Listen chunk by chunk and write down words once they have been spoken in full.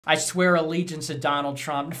I swear allegiance to Donald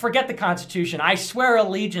Trump. Forget the Constitution. I swear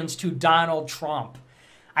allegiance to Donald Trump.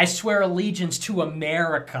 I swear allegiance to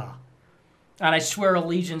America. And I swear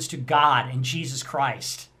allegiance to God and Jesus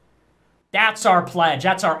Christ. That's our pledge.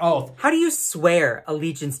 That's our oath. How do you swear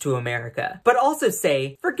allegiance to America, but also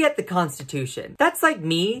say, forget the Constitution? That's like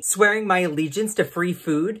me swearing my allegiance to free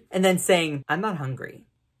food and then saying, I'm not hungry.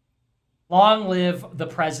 Long live the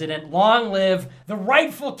president. Long live the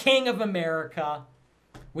rightful king of America.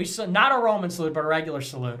 Not a Roman salute, but a regular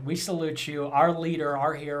salute. We salute you, our leader,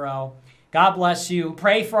 our hero. God bless you.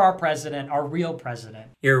 Pray for our president, our real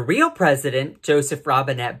president. Your real president, Joseph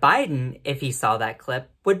Robinette Biden, if he saw that clip,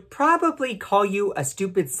 would probably call you a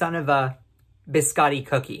stupid son of a biscotti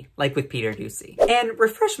cookie, like with Peter Doocy. And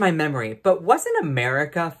refresh my memory, but wasn't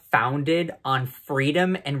America founded on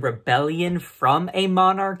freedom and rebellion from a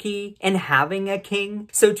monarchy and having a king?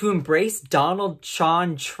 So to embrace Donald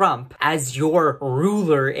John Trump as your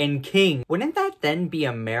ruler and king, wouldn't that then be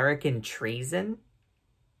American treason?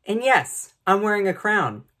 And yes, I'm wearing a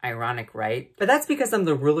crown. Ironic, right? But that's because I'm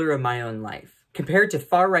the ruler of my own life. Compared to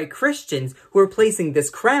far-right Christians who are placing this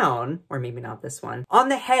crown, or maybe not this one, on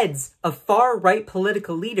the heads of far-right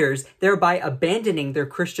political leaders, thereby abandoning their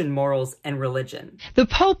Christian morals and religion. The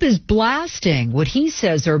Pope is blasting what he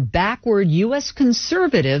says are backward U.S.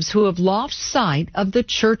 conservatives who have lost sight of the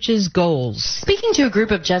church's goals. Speaking to a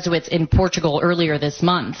group of Jesuits in Portugal earlier this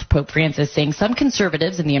month, Pope Francis saying some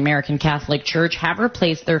conservatives in the American Catholic Church have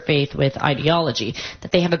replaced their faith with ideology,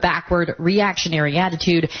 that they have a backward, reactionary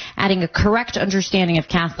attitude, adding a correct understanding of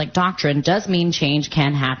Catholic doctrine does mean change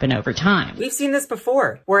can happen over time. We've seen this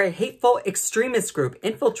before, where a hateful extremist group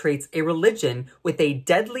infiltrates a religion with a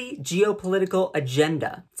deadly geopolitical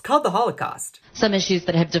agenda. It's called the Holocaust. Some issues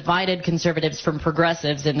that have divided conservatives from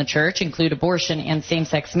progressives in the church include abortion and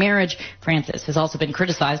same-sex marriage. Francis has also been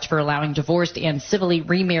criticized for allowing divorced and civilly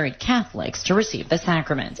remarried Catholics to receive the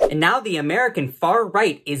sacrament. And now the American far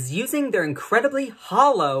right is using their incredibly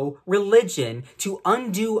hollow religion to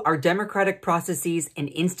undo our democratic processes and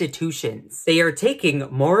institutions. They are taking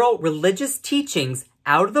moral religious teachings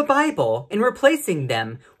out of the Bible and replacing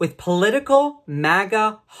them with political,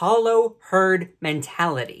 MAGA, hollow herd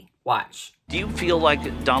mentality. Watch. Do you feel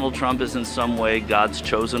like Donald Trump is in some way God's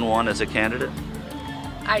chosen one as a candidate?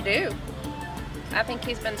 I do. I think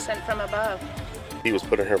he's been sent from above. He was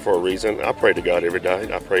put in here for a reason. I pray to God every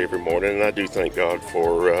day. I pray every morning, and I do thank God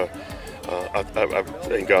for I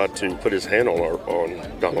thank God to put his hand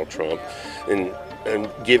on Donald Trump and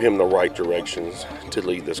give him the right directions to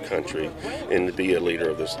lead this country and to be a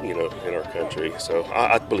leader of this, in our country. So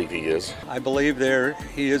I believe he is. I believe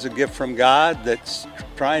he is a gift from God that's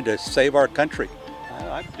trying to save our country.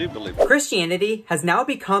 I do believe it. Christianity has now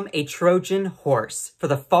become a Trojan horse for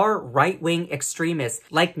the far right-wing extremists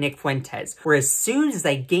like Nick Fuentes, where as soon as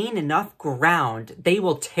they gain enough ground, they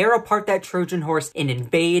will tear apart that Trojan horse and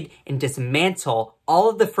invade and dismantle all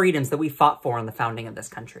of the freedoms that we fought for in the founding of this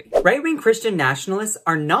country. Right-wing Christian nationalists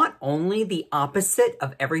are not only the opposite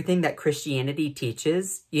of everything that Christianity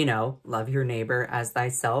teaches, love your neighbor as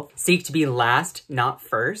thyself, seek to be last, not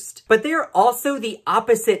first, but they are also the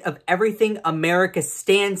opposite of everything America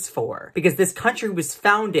stands for, because this country was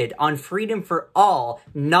founded on freedom for all,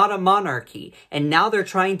 not a monarchy, and now they're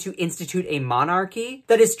trying to institute a monarchy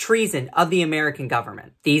that is treason of the American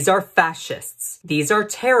government. These are fascists. These are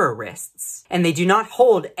terrorists, and they do not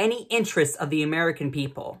hold any interests of the American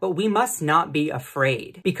people. But we must not be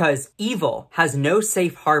afraid, because evil has no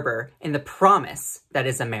safe harbor in the promise that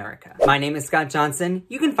is America. My name is Scott Johnson.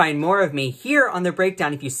 You can find more of me here on The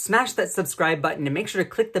Breakdown if you smash that subscribe button, and make sure to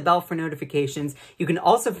click the bell for notifications. You can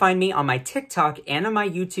also find me on my TikTok and on my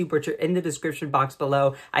YouTube, which are in the description box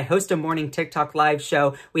below. I host a morning TikTok live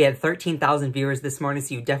show. We had 13,000 viewers this morning,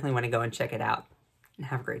 so you definitely want to go and check it out. And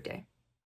have a great day.